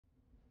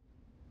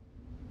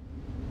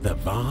The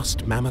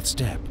vast mammoth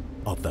steppe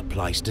of the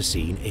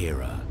Pleistocene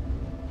era.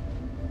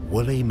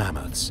 Woolly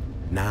mammoths,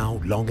 now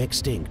long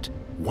extinct,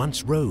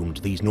 once roamed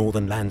these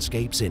northern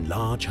landscapes in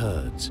large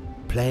herds,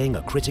 playing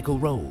a critical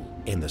role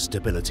in the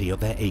stability of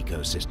their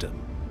ecosystem.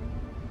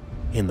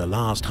 In the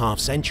last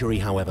half-century,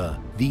 however,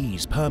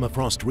 these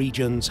permafrost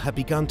regions have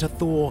begun to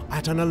thaw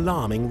at an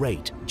alarming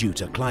rate due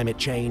to climate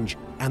change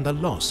and the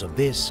loss of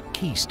this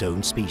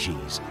keystone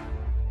species.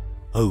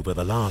 Over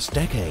the last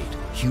decade,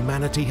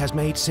 humanity has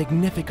made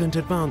significant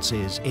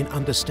advances in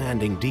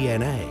understanding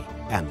DNA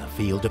and the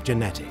field of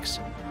genetics.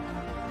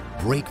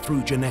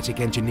 Breakthrough genetic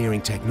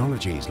engineering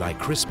technologies like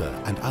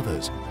CRISPR and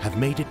others have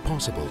made it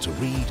possible to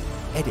read,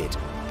 edit,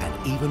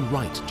 and even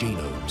write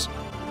genomes.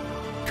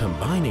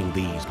 Combining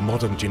these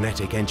modern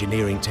genetic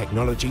engineering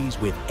technologies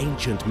with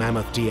ancient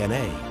mammoth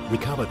DNA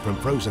recovered from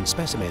frozen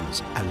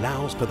specimens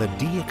allows for the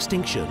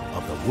de-extinction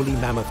of the woolly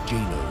mammoth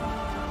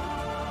genome.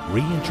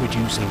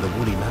 Reintroducing the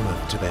woolly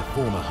mammoth to their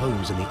former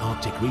homes in the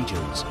Arctic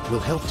regions will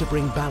help to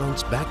bring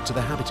balance back to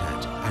the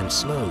habitat and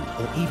slow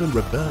or even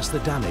reverse the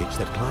damage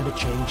that climate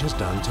change has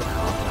done to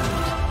our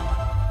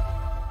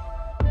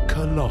planet.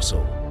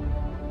 Colossal.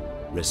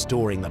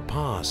 Restoring the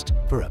past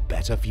for a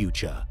better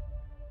future.